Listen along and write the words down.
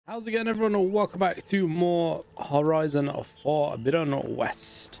How's it going, everyone, and welcome back to more Horizon Forbidden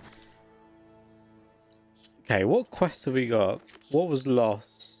West. Okay, what quests have we got? What was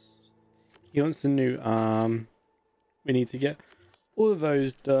lost? He wants a new arm. We need to get all of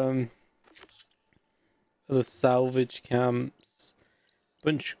those done. The salvage camps.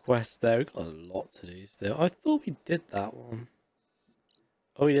 Bunch of quests there. We've got a lot to do still. I thought we did that one.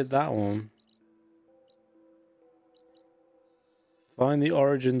 Oh, we did that one. Find the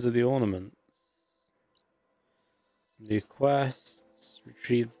origins of the ornaments. New quests.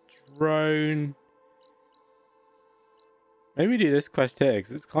 Retrieve the drone. Maybe do this quest here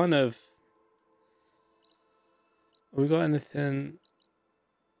because it's kind of. Have we got anything?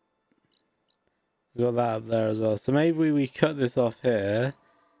 We got that up there as well. So maybe we cut this off here.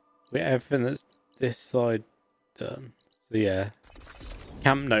 We get everything that's this side done. So yeah,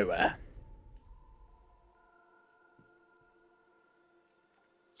 camp nowhere.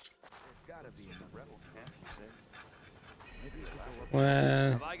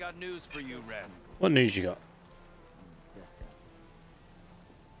 Where? Have I got news for you, Red? What news you got?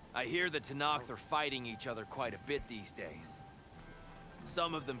 I hear the Tenakth are fighting each other quite a bit these days.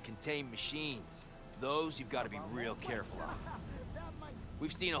 Some of them contain machines. Those you've got to be real careful of.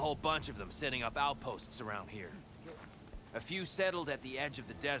 We've seen a whole bunch of them setting up outposts around here. A few settled at the edge of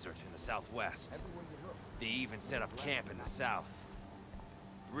the desert in the southwest. They even set up camp in the south.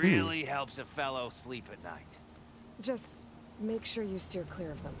 Really helps a fellow sleep at night. Just make sure you steer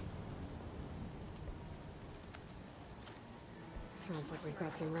clear of them. Sounds like we've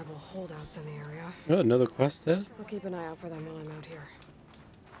got some rebel holdouts in the area. Oh, another quest there? I'll keep an eye out for them while I'm out here.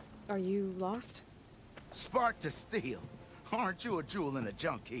 Are you lost? Spark to steel. Aren't you a jewel in a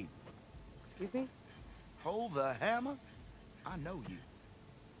junk heap? Excuse me? Hold the hammer? I know you.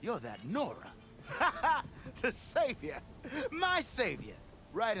 You're that Nora. The savior. My savior.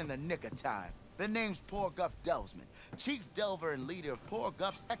 Right in the nick of time. The name's Poor Guff Delvesman, chief delver and leader of Poor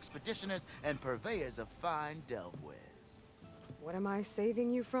Guff's expeditioners and purveyors of fine delvewares. What am I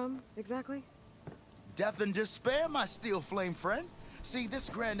saving you from, exactly? Death and despair, my steel flame friend. See, this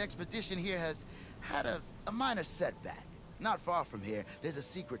grand expedition here has had a minor setback. Not far from here, there's a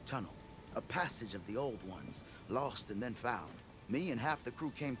secret tunnel. A passage of the old ones, lost and then found. Me and half the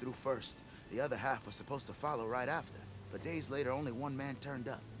crew came through first. The other half was supposed to follow right after. But days later, only one man turned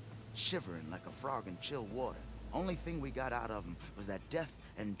up. Shivering like a frog in chill water. Only thing we got out of him was that death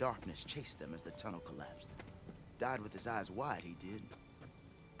and darkness chased them as the tunnel collapsed. Died with his eyes wide, he did.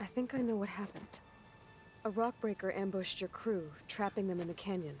 I think I know what happened. A rockbreaker ambushed your crew, trapping them in the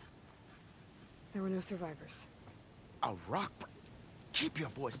canyon. There were no survivors. A rock break? Keep your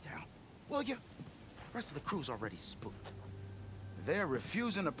voice down, will you? The rest of the crew's already spooked. They're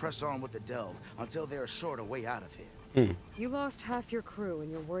refusing to press on with the delve until they're assured a way out of here. You lost half your crew and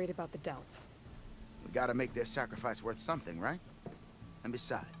you're worried about the delve. We gotta make their sacrifice worth something, right? And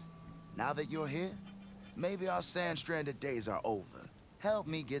besides, now that you're here, maybe our sand-stranded days are over. Help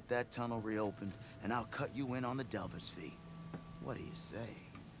me get that tunnel reopened, and I'll cut you in on the delver's fee. What do you say?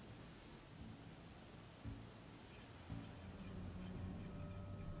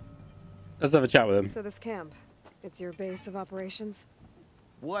 Let's have a chat with him. So this camp, it's your base of operations?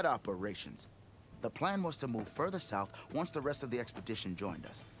 What operations? The plan was to move further south once the rest of the expedition joined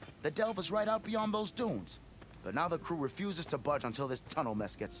us. The delve is right out beyond those dunes. But now the crew refuses to budge until this tunnel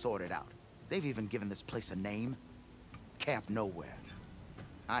mess gets sorted out. They've even given this place a name. Camp Nowhere.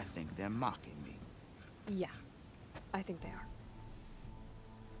 I think they're mocking me. Yeah, I think they are.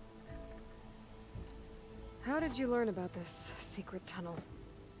 How did you learn about this secret tunnel?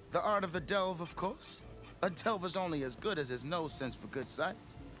 The art of the delve, of course. A delver's only as good as his nose sense for good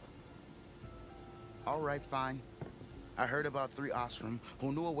sights. All right, fine. I heard about 3 Osram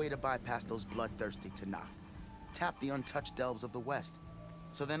who knew a way to bypass those bloodthirsty Tenakth. Tap the untouched delves of the West.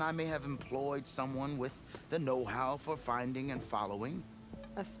 So then I may have employed someone with the know-how for finding and following.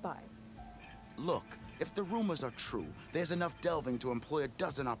 A spy. Look, if the rumors are true, there's enough delving to employ a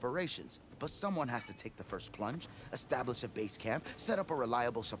dozen operations. But someone has to take the first plunge, establish a base camp, set up a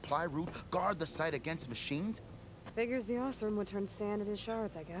reliable supply route, guard the site against machines. Figures the Osram would turn sand into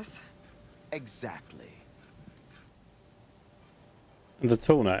shards, I guess. Exactly. The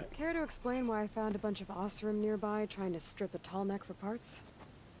tall neck. Care to explain why I found a bunch of Osram nearby trying to strip a tall neck for parts?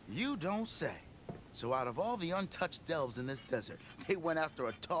 You don't say. So out of all the untouched delves in this desert, they went after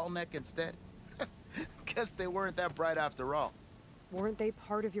a tall neck instead? Guess they weren't that bright after all. Weren't they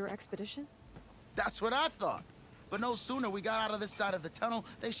part of your expedition? That's what I thought. But no sooner we got out of this side of the tunnel,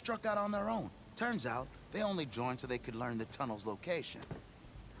 they struck out on their own. Turns out, they only joined so they could learn the tunnel's location.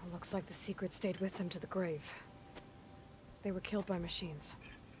 Looks like the secret stayed with them to the grave. They were killed by machines.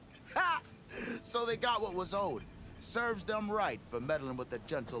 Ha! So they got what was owed. Serves them right for meddling with the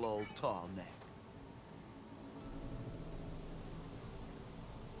gentle old tall neck.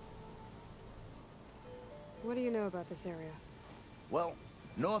 What do you know about this area? Well,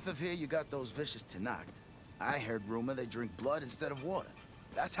 north of here you got those vicious Tenakth. I heard rumor they drink blood instead of water.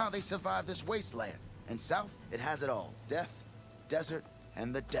 That's how they survive this wasteland. And south, it has it all. Death, desert,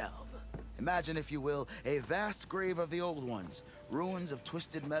 and the delve. Imagine, if you will, a vast grave of the old ones. Ruins of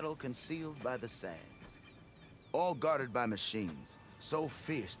twisted metal concealed by the sands. All guarded by machines. So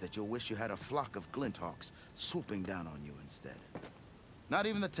fierce that you'll wish you had a flock of glinthawks swooping down on you instead. Not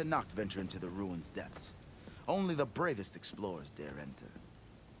even the Tenakth venture into the ruins' depths. Only the bravest explorers dare enter.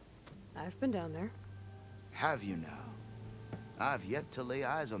 I've been down there. Have you now? I've yet to lay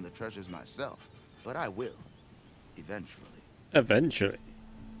eyes on the treasures myself, but I will. Eventually. Eventually.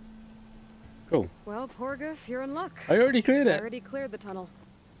 Cool. Well, Porgif, you're in luck. I already cleared I it. already cleared the tunnel.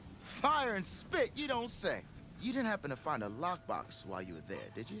 Fire and spit, you don't say. You didn't happen to find a lockbox while you were there,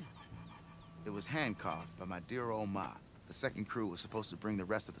 did you? It was hand-carved by my dear old ma. The second crew was supposed to bring the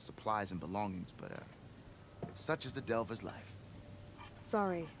rest of the supplies and belongings, but, such is the Delver's life.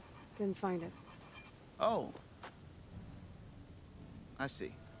 Sorry, didn't find it. Oh. I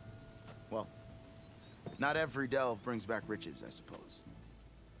see. Well, not every delve brings back riches, I suppose.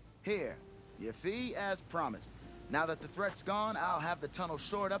 Here, your fee as promised. Now that the threat's gone, I'll have the tunnel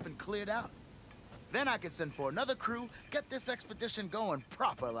shored up and cleared out. Then I can send for another crew, get this expedition going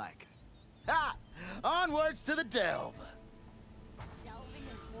proper-like. Ha! Onwards to the delve! Delving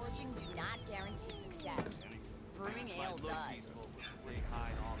and forging do not guarantee success. Brewing ale does.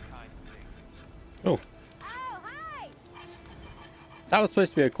 Oh. Oh, hi! That was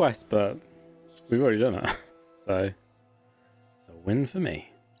supposed to be a quest, but we've already done it. So, it's a win for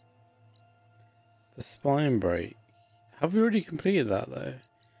me. The spine break. Have we already completed that though?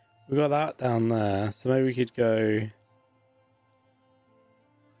 We got that down there, so maybe we could go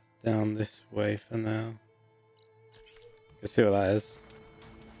down this way for now. Let's see what that is.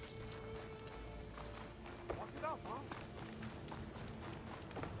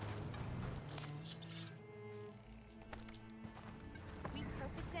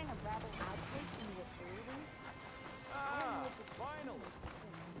 Repurposing a rebel outpost into a brewery?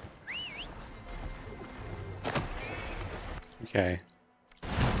 Okay.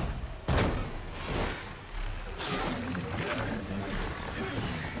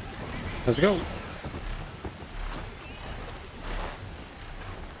 Let's go.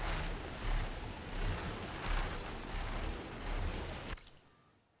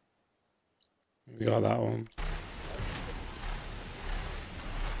 We got that one.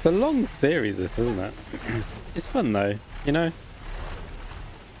 It's a long series, this, isn't it? It's fun though, you know?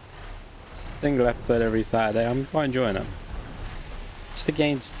 Single episode every Saturday. I'm quite enjoying it. Just a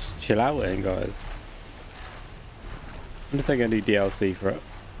game to chill out in, guys. I wonder if they're going to do DLC for it.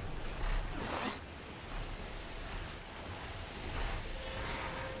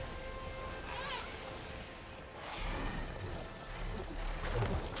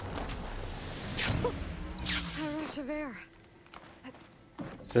 A rush of air.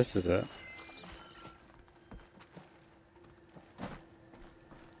 This is it.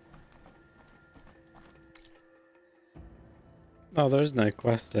 Oh, there's no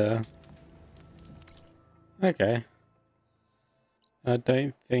quest here. Okay. I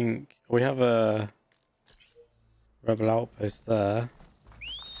don't think we have a rebel outpost there.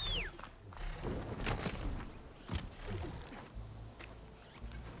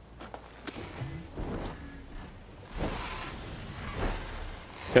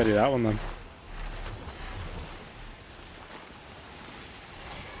 Go do that one then.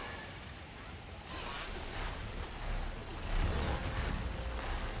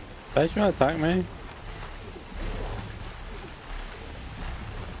 Are you trying to attack me?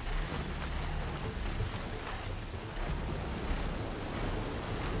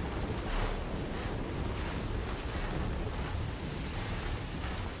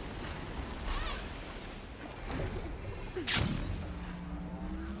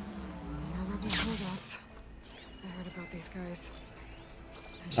 More rebel holdouts. I heard about these guys.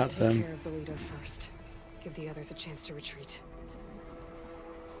 I should That's take him. care of the leader first. Give the others a chance to retreat.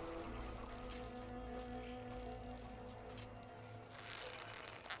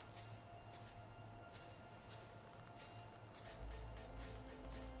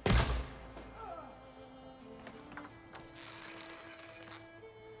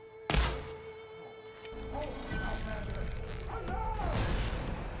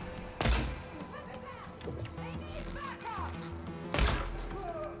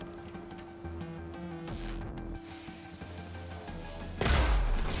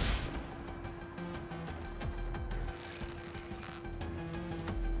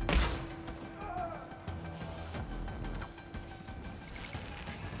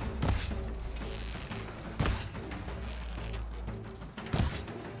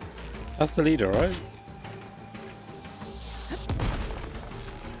 That's the leader, right?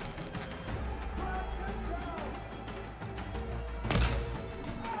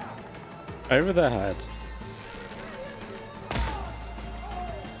 Over their head.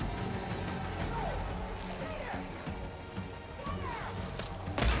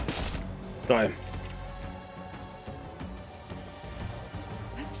 Got him.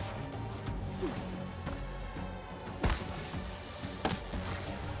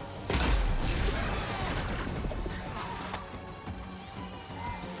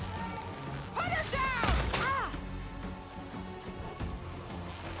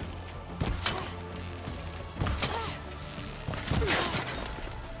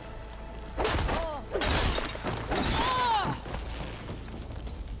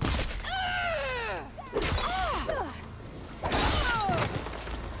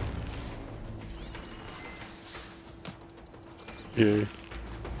 You.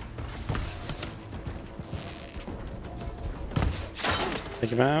 Take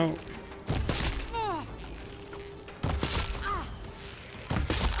him out.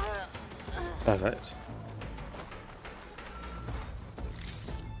 Perfect.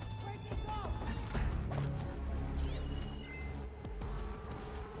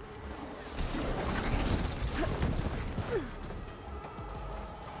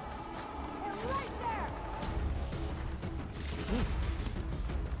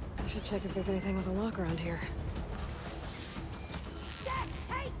 Check if there's anything with a lock around here.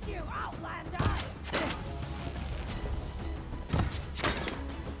 Hate you, Outlander!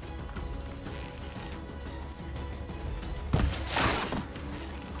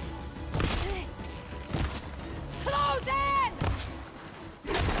 Close in!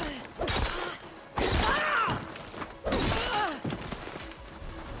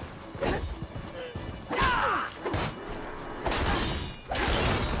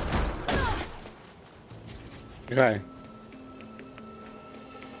 Okay.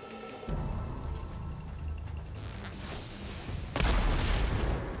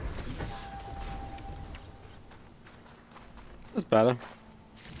 That's better.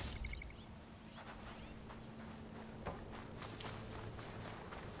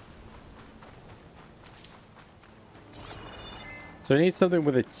 So we need something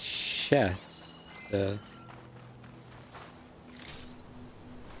with a chest.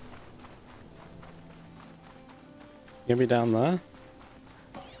 Get me down there.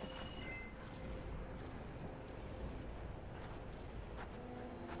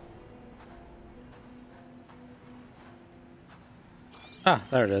 Ah,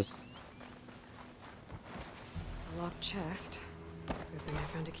 there it is. A locked chest. Good thing I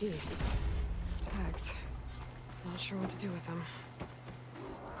found a key. Tags. Not sure what to do with them.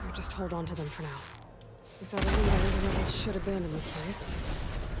 Or just hold on to them for now. Without a lead, everyone else should have been in this place.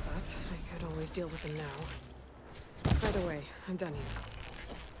 But I could always deal with them now. By the way, I'm done here.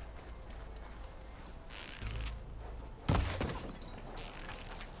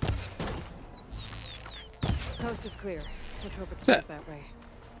 Coast is clear. Let's hope it stays that way.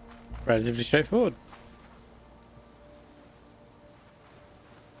 Relatively straightforward.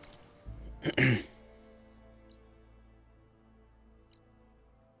 There's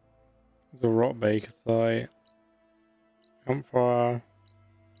a rock baker site. Campfire.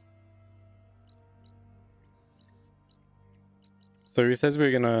 So he says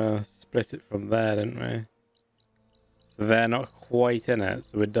we're gonna split it from there, didn't we? So they're not quite in it,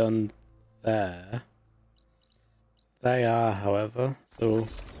 so we're done there. They are, however, so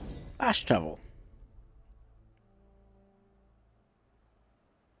fast travel.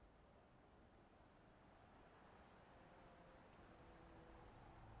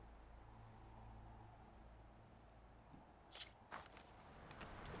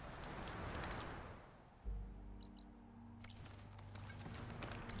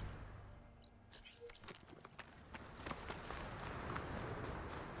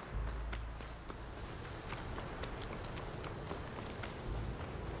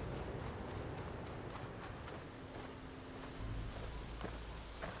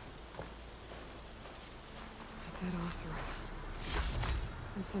 Dead ossuary.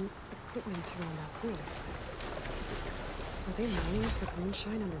 And some equipment around that pool. Are they mining for green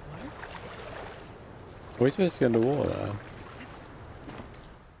shine underwater? Are we supposed to go underwater?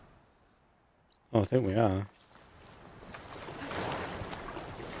 Oh, I think we are.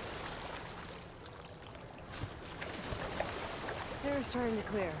 They're starting to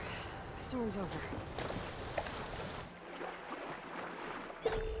clear. Storm's over.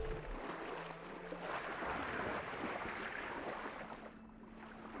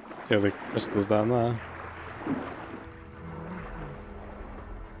 See all the crystals down there.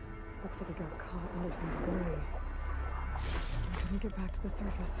 A Looks like it got caught under some debris. I couldn't get back to the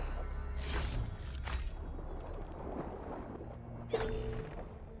surface.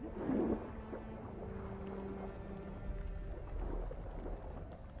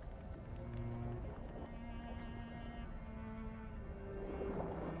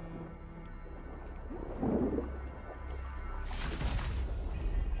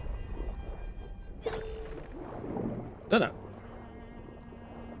 Done it.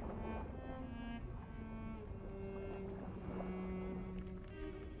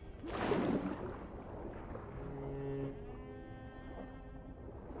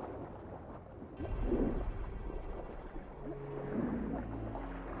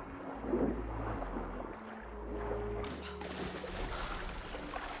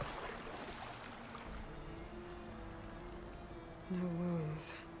 No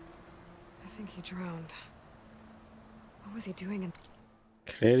wounds. I think he drowned. What was he doing in...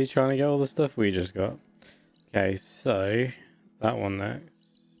 Clearly trying to get all the stuff we just got. Okay, so that one next,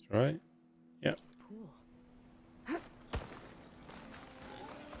 right? Yep. pool?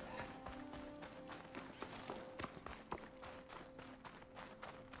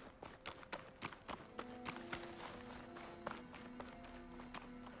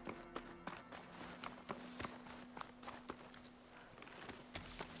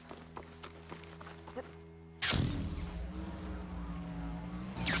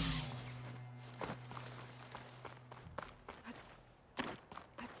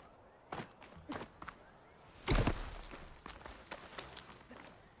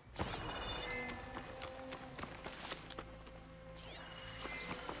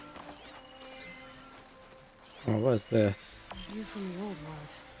 Oh, what's this? A view from the old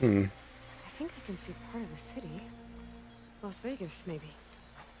world. Hmm. I think I can see part of the city. Las Vegas, maybe.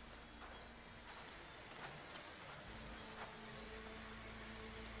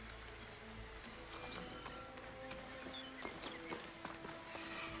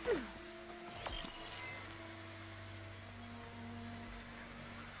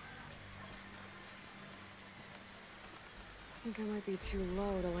 I think I might be too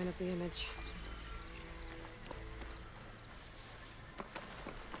low to line up the image.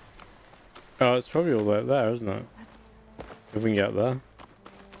 Oh, it's probably all right there, isn't it? If we can get there.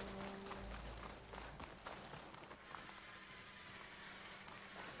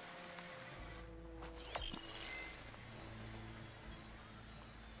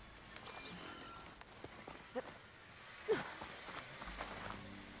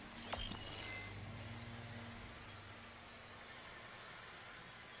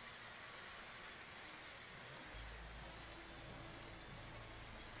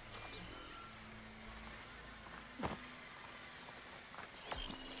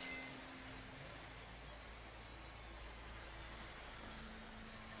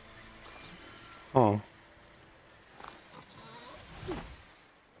 Oh.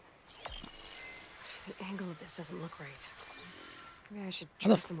 The angle of this doesn't look right. Maybe I should How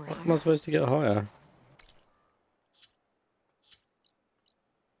try the somewhere fuck higher. am I supposed to get higher?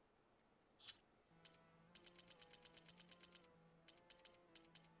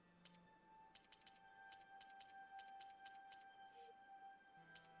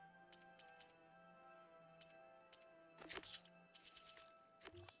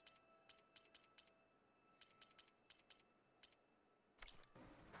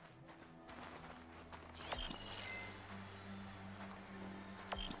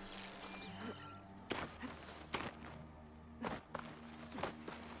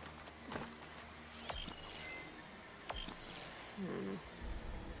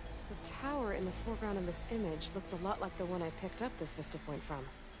 The tower in the foreground of this image looks a lot like the one I picked up this vista point from.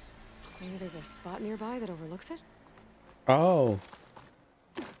 Maybe there's a spot nearby that overlooks it? Oh.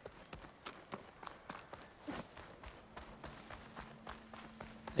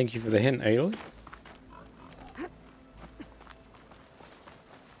 Thank you for the hint, Aloy.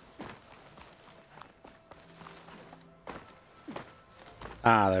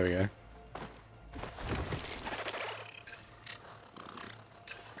 Ah, there we go.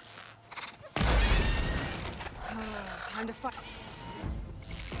 Time to fight.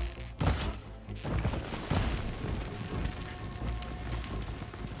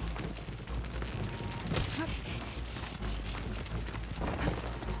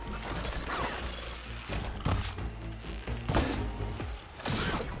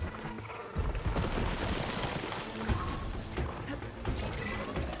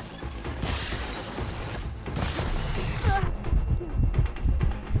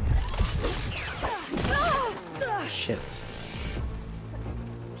 Shit.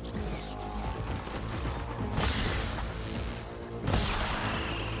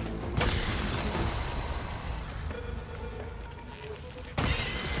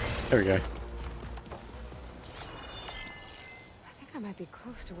 There we go. I think I might be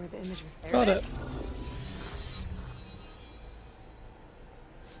close to where the image was. There Got it it. is.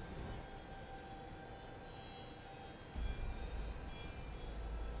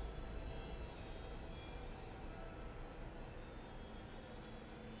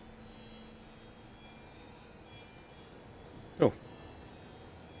 Cool.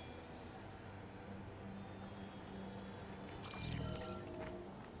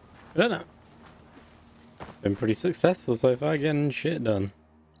 I don't know. Been pretty successful so far getting shit done.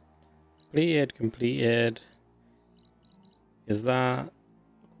 Completed. Is that...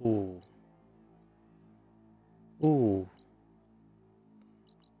 Ooh. Ooh.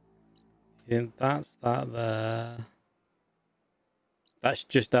 I think that's that there. That's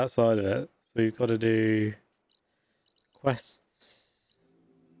just outside of it. So we've got to do quests.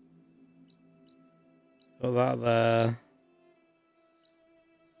 Got that there.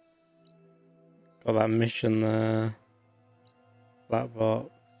 Got that mission there. Black box.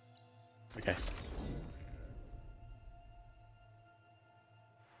 Okay.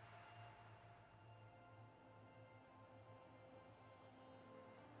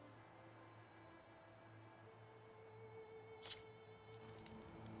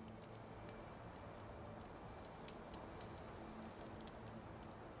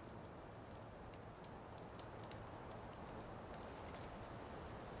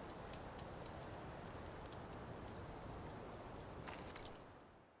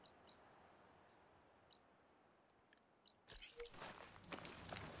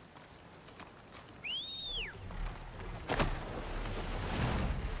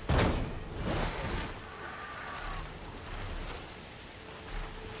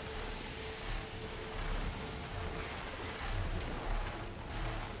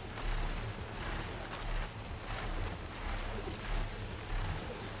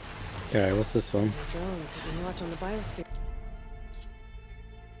 Okay, what's this one? The drone keeping watch on the biosphere.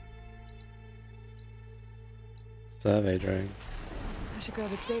 Survey drone. I should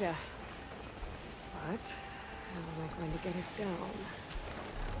grab its data. But how am I going to get it down?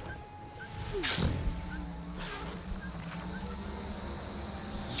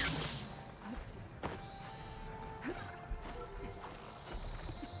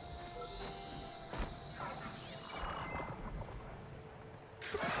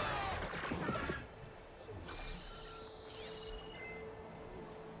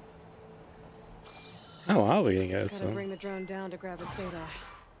 How are we gonna get this Gotta one? bring the drone down to grab its data.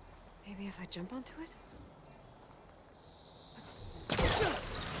 Maybe if I jump onto it?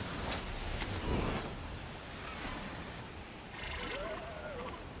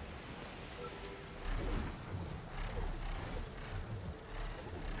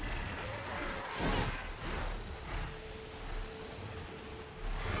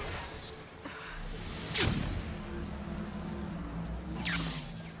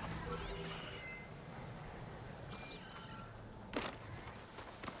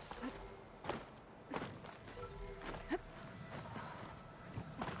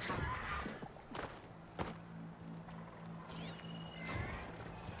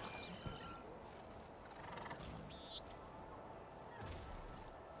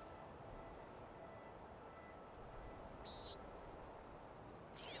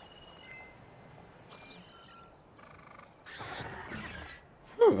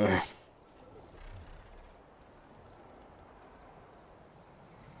 Oh.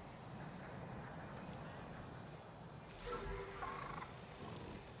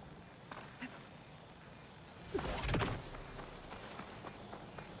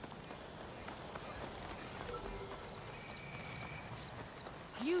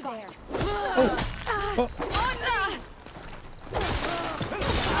 You there.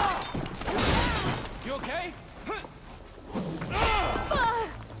 You okay?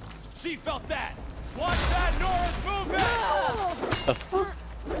 She felt that. Watch that, Nora's movement. The fuck?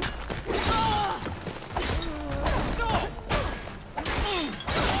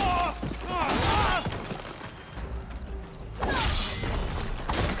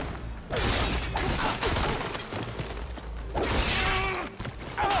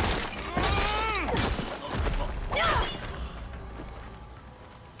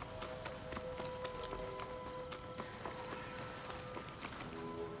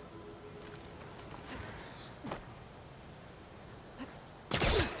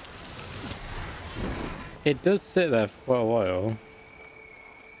 It does sit there for quite a while.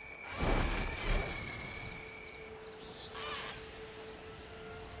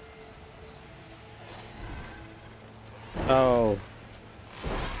 Oh.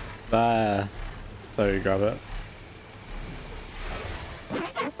 There. So you grab it.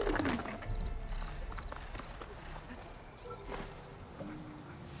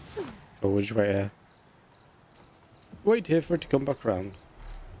 Or we'll just wait here. Wait here for it to come back around.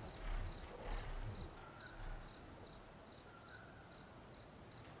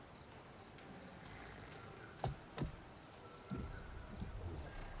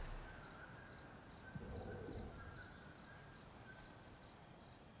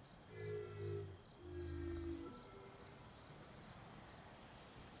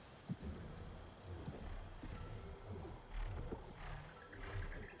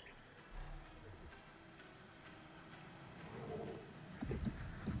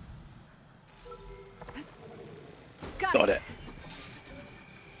 Got it.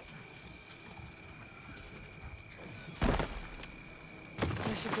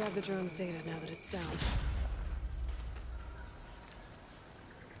 I should grab the drone's data now that it's down.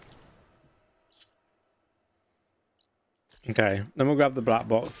 Okay, then we'll grab the black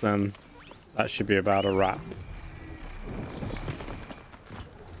box then. That should be about a wrap.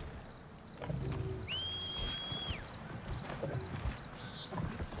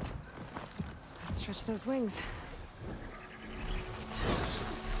 Let's stretch those wings.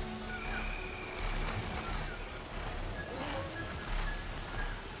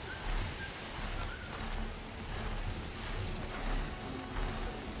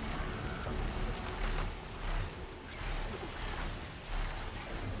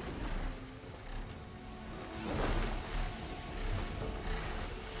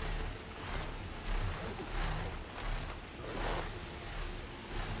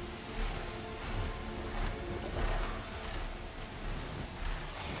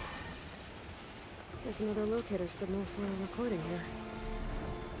 There's another locator signal for a recording here.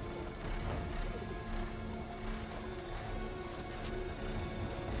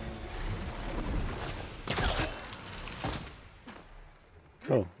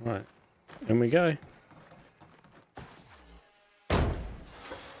 Cool, right. In we go.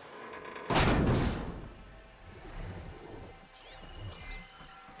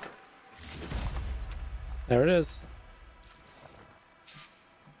 There it is.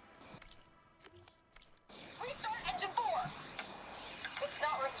 Restart engine 4. It's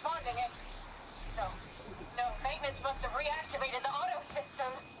not responding. No, maintenance must have reactivated the auto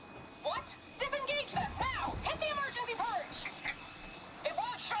systems. What? Disengage them now! Hit the emergency purge! It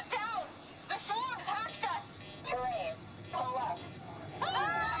won't shut down! The swarms hacked us! Terrain, pull up.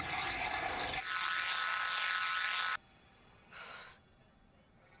 Ah!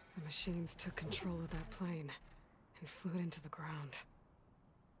 The machines took control of that plane and flew it into the ground.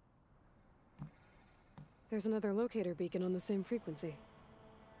 There's another locator beacon on the same frequency.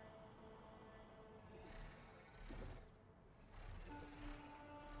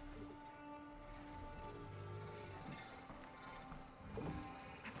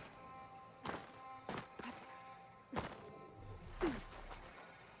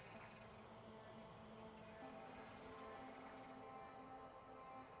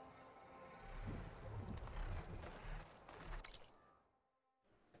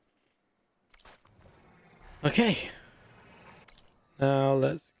 Okay. Now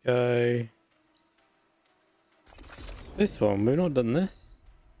let's go this one. We've not done this.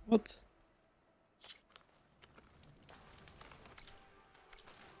 What?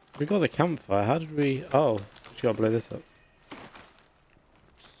 We got the campfire. How did we? Oh, just gotta blow this up.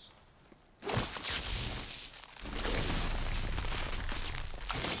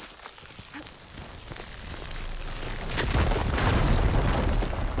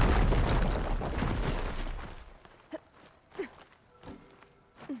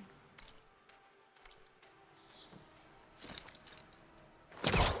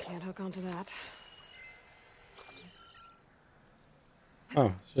 Can't hook onto that.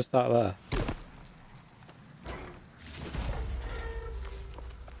 Oh, it's just that there.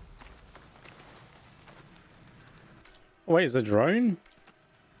 Oh, wait, it's a drone?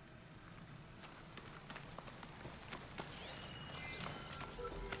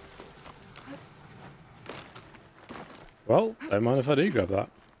 Well, don't mind if I do grab that.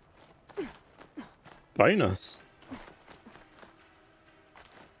 Bonus.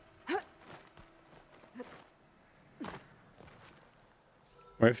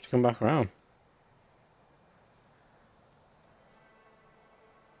 Wait for it to come back around.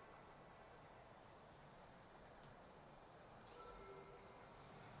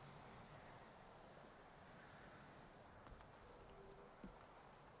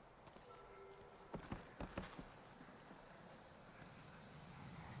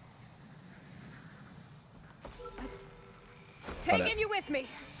 Taking you with me.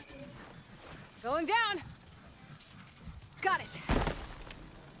 Going down. Got it.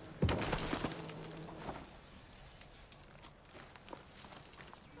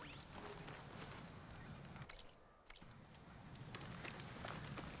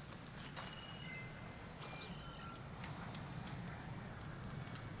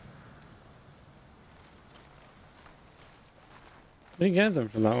 Didn't get them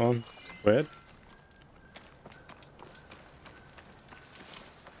from that one. Weird.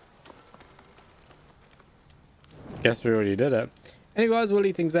 Guess we already did it. Anyway, guys, we'll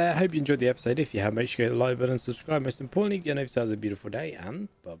leave things there. Hope you enjoyed the episode. If you have, make sure you hit the like button and subscribe. Most importantly, get notified. Have a beautiful day, and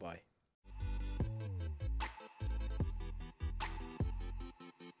bye-bye.